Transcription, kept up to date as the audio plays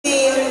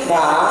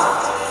fa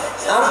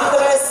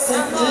Andres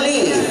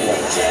Live.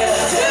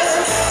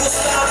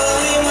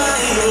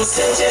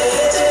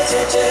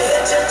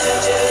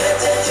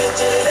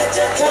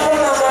 Couple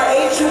number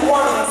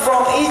 81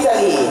 from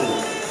Italy,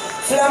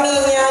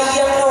 Flaminia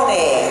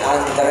Iannone,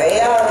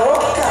 Andrea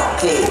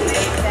Roccatti.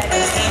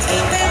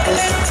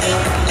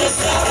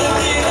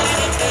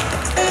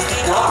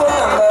 Couple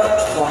number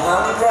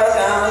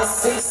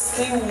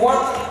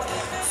 461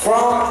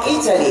 from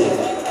Italy,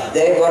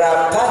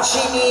 Deborah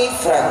Pacini,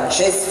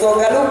 Francesco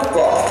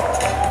Galuppo.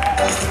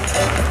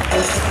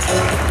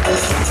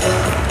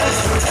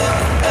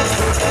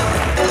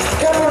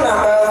 Couple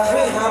number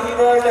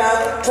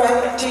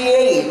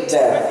 328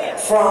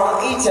 from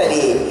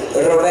Italy,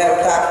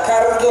 Roberta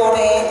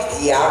Cardone,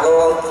 Tiago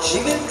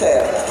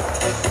Gilter.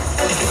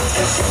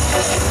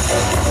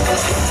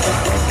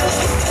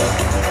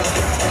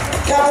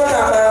 Couple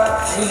number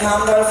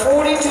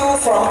 342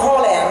 from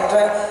Poland,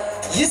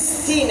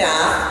 Justyna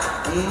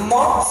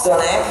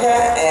Motzonek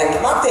and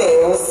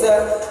Mateusz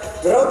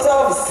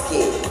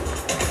Grotowski.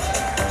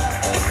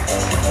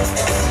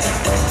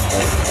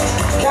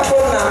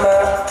 Couple number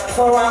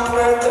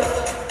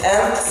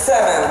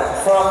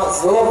 407 from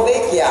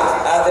Slovakia,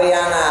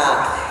 Adriana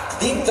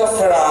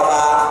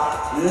Dintoferova,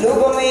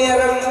 Lubomir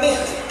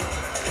Mich.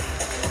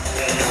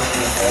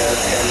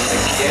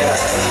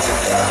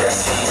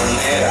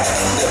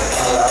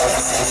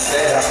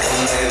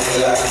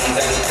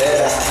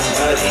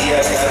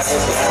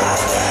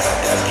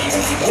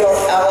 Your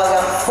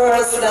elegant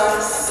first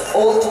dance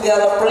all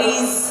together,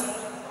 please.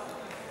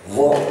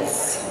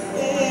 Waltz.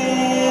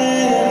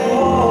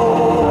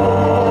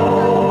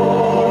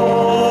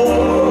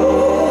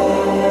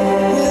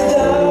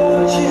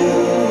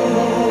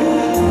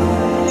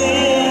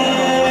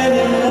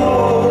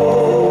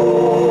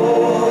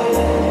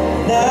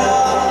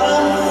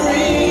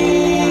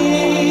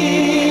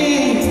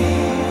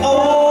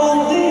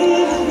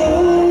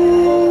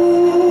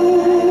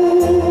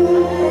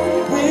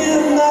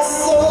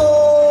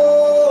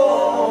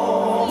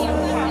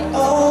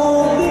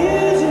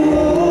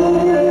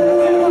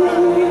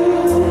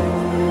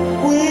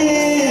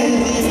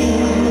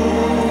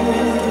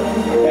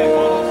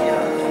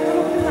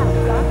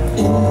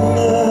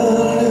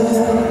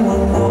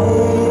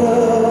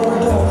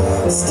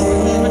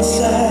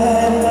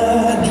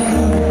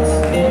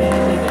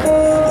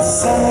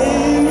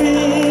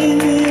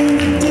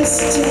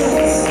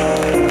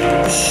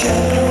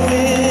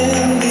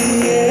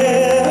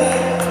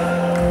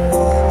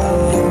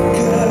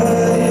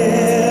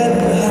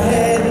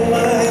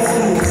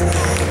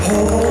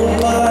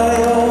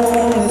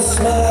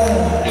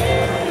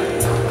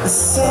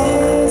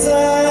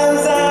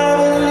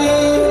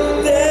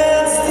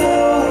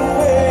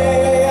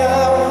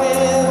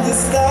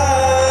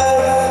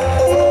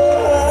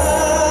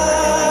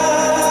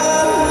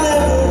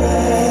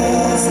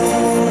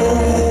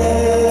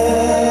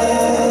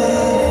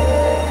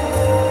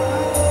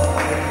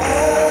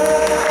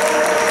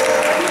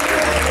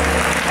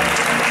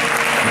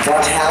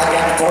 What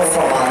elegant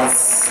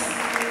performance.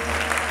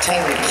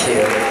 Thank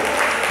you.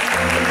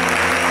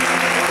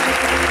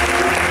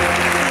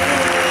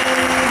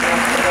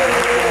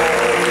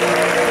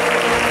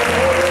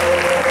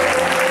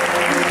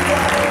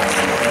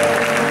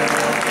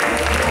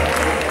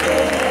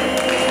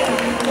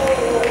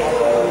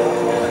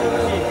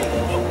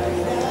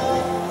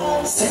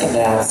 Second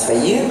dance for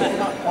you.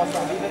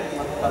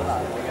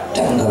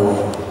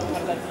 Tango.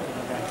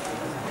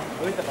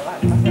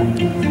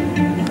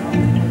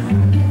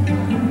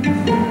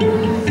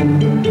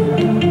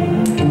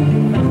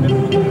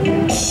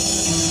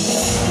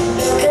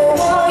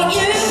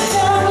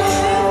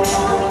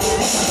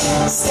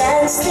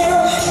 Stand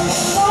still,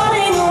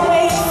 falling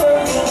away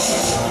from me.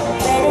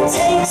 When it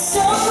takes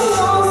so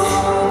long,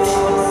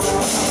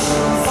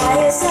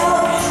 fire's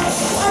out.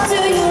 What do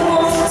you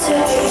want to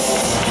be?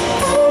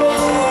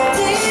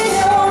 Holding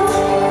on.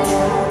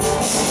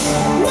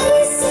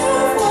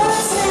 Myself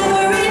was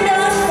never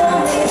enough for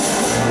me.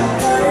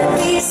 Gonna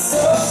be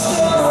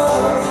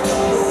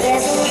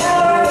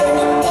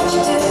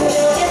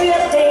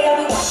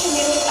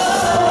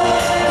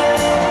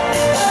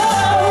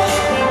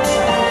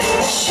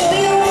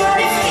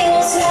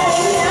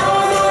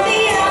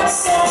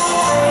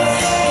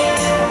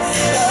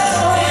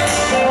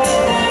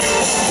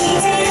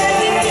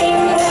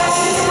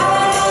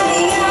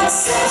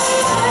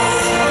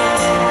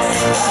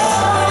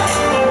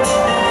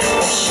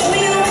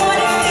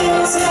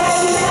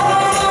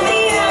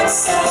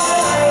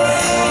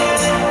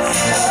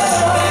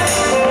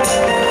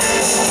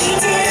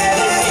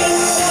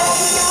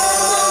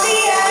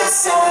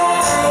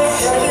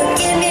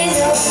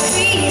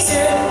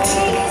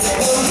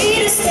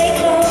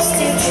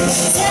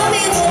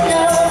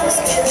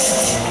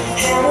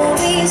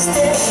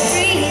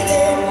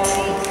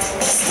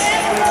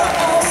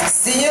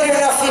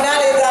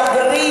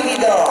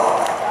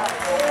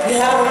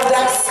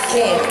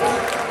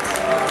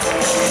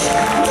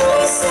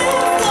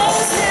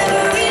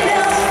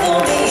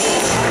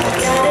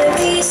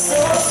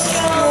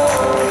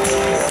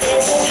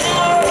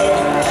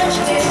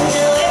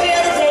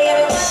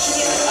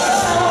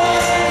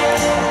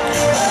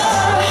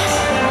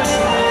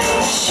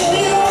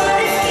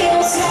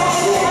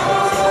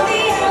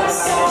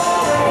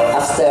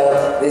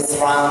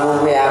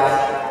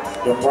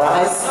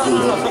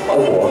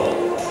door.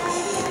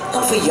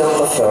 And for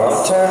younger firm,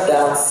 turn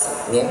dance,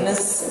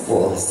 Niemnes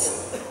Walls.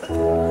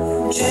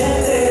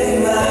 Gente di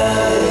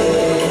mare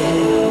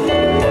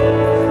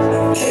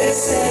che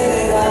se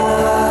ne va,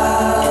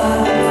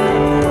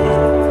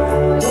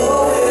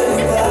 dove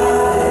mi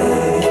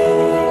pare,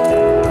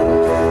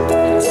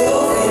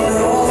 dove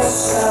non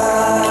sa,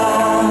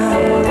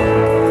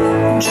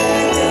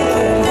 gente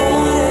che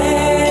muore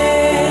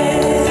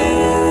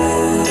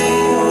di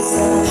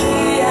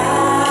nostalgia,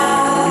 ma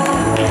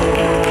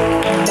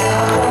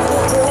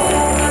quando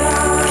torna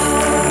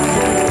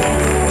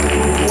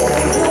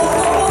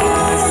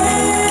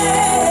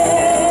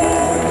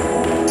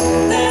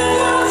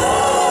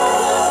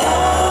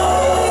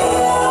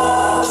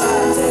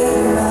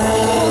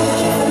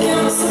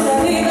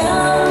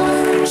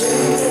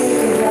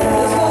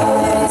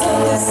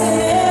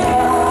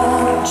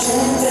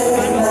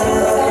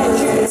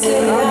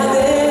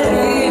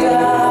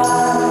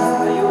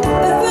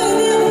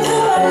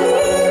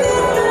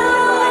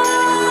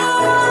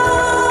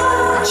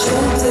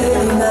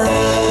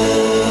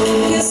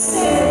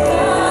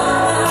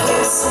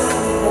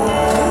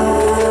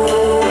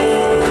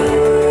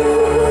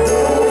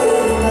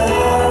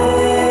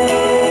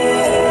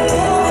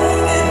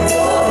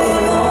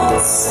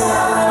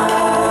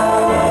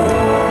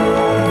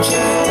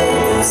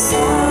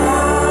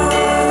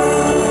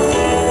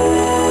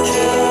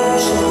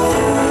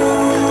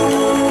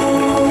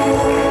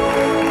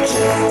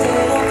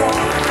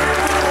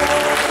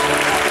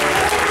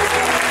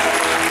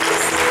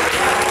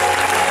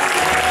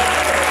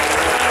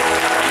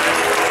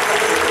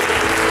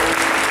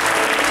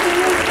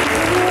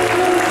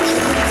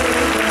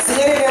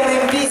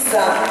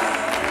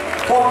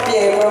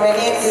coppie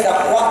provenienti da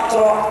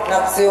 4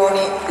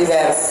 nazioni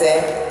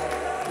diverse.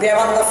 We have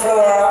on the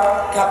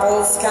floor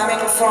couples coming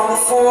from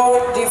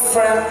 4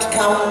 different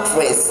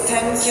countries.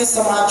 Thank you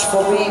so much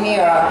for being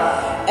here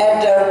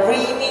at the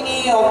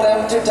Rimini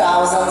Open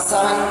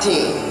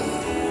 2017.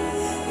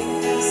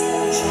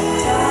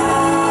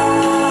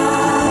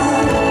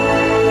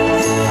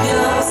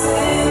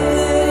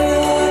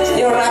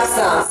 Your next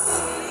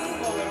dance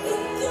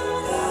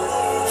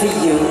for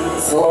you,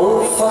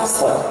 slow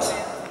fast world.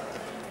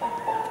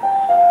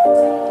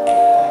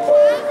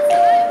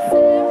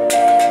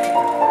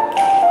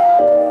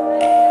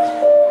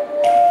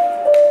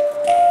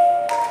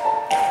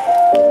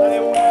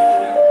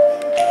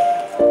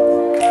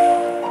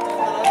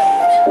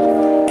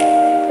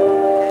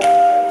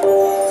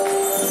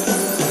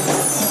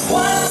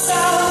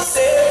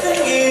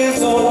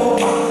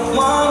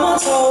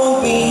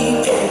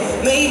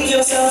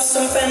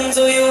 Some friends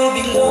or you'll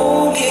be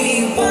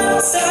lonely.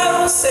 Once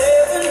I was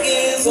 7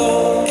 years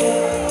old, it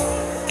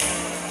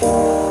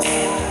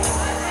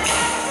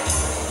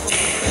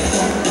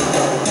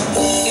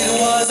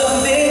was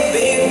a big,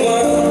 big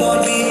world,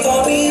 but we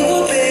thought we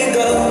were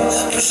bigger,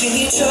 pushing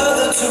each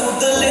other to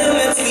the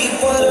limits. We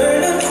were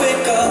learning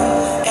quicker.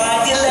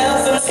 By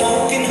 11,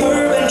 smoking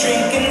herb and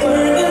drinking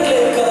bourbon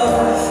liquor.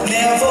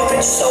 Never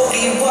rich, so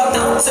we were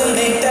out to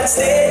make that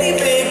steady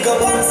bigger.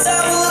 Once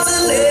I was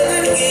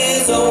 11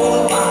 years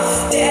old,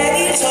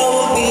 Daddy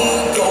told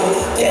me, go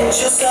get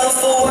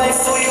yourself a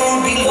wife or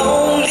you'll be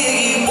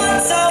lonely.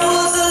 Once I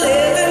was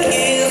 11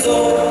 years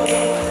old.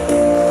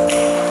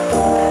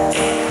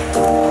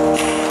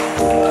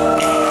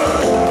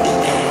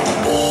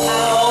 I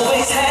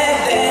always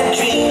had that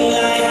dream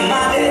like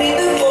my daddy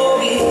before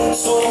me.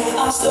 So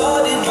I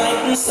started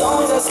writing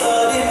songs, I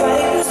started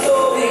writing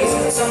stories.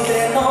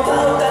 Something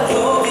about that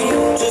glory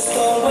just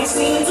always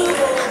seemed to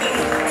hold me.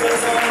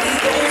 'Cause only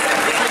those that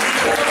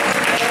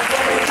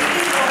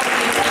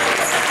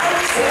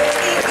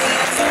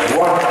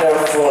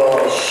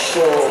Wonderful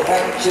show.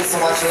 Thank you so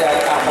much for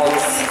your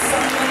couples.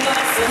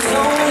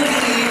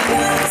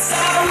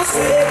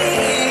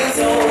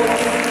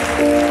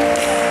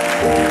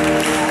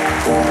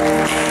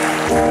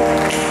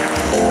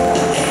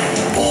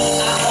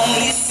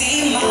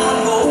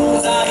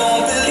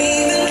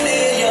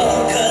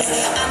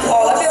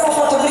 L'abbiamo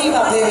fatto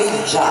prima per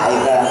il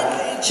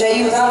jive. Ci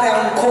aiutate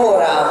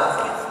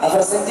ancora a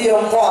far sentire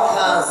un po' a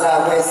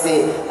casa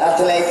questi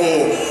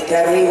atleti che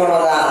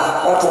arrivano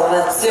da 4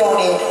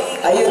 nazioni,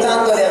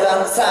 aiutandoli a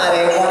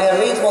danzare con il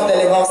ritmo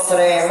delle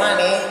vostre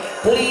mani.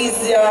 Please,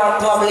 dear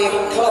public,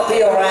 clap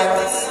your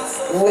hands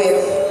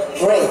with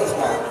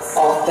rhythm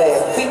of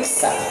the quick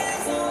step.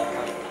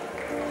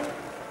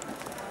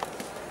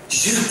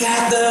 You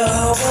got the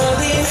whole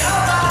world in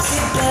your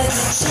pocket, but you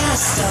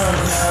just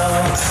don't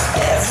know.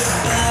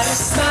 Everybody's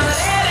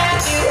smiling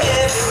at you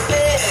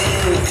everywhere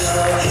you go.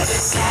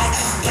 It's like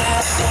you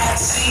got that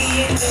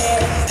secret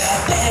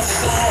that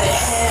everybody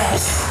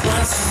else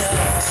wants to know.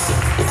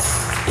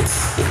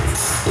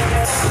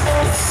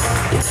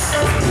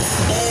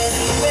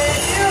 Anywhere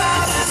you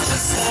are, it's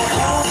just like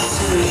home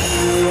to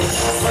you.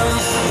 From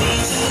the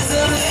beaches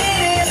of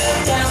Maine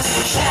down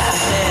to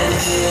Chapman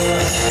Hill,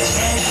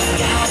 and you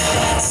got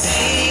that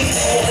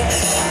secret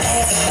that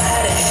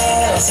everybody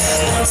else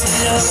wants to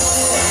know.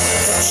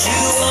 But you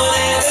won't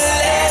ever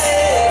let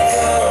it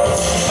go.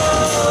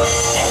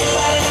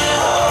 Everybody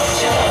now, hold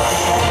your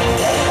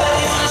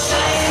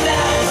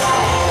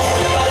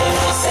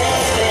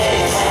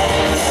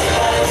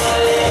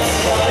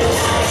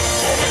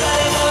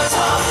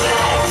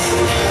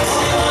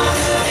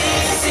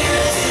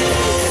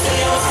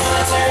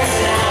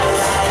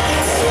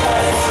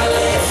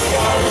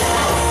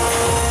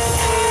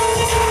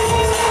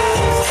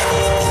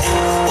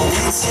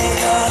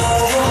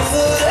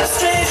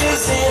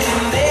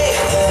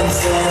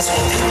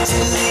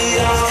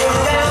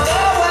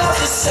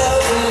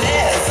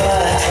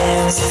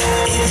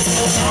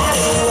I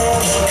don't know where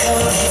we're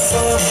coming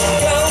from,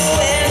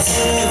 going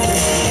to.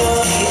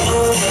 You're the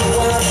only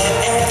one that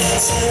ever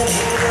took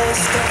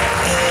us.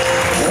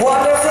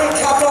 Wonderful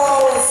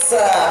couples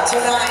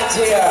tonight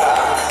here.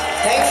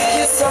 Thank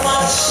you so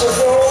much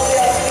for all the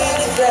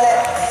athletes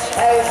that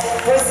have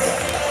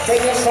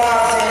taken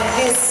part in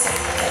this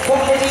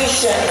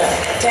competition.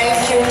 Thank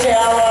you to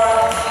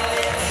our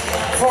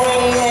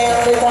foreign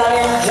and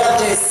Italian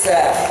judges,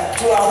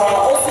 to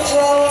our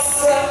officials,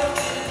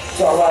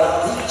 to our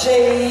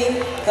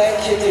DJ, thank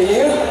you to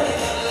you.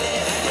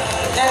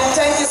 And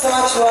thank you so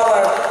much to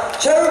our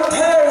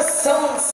chairpersons.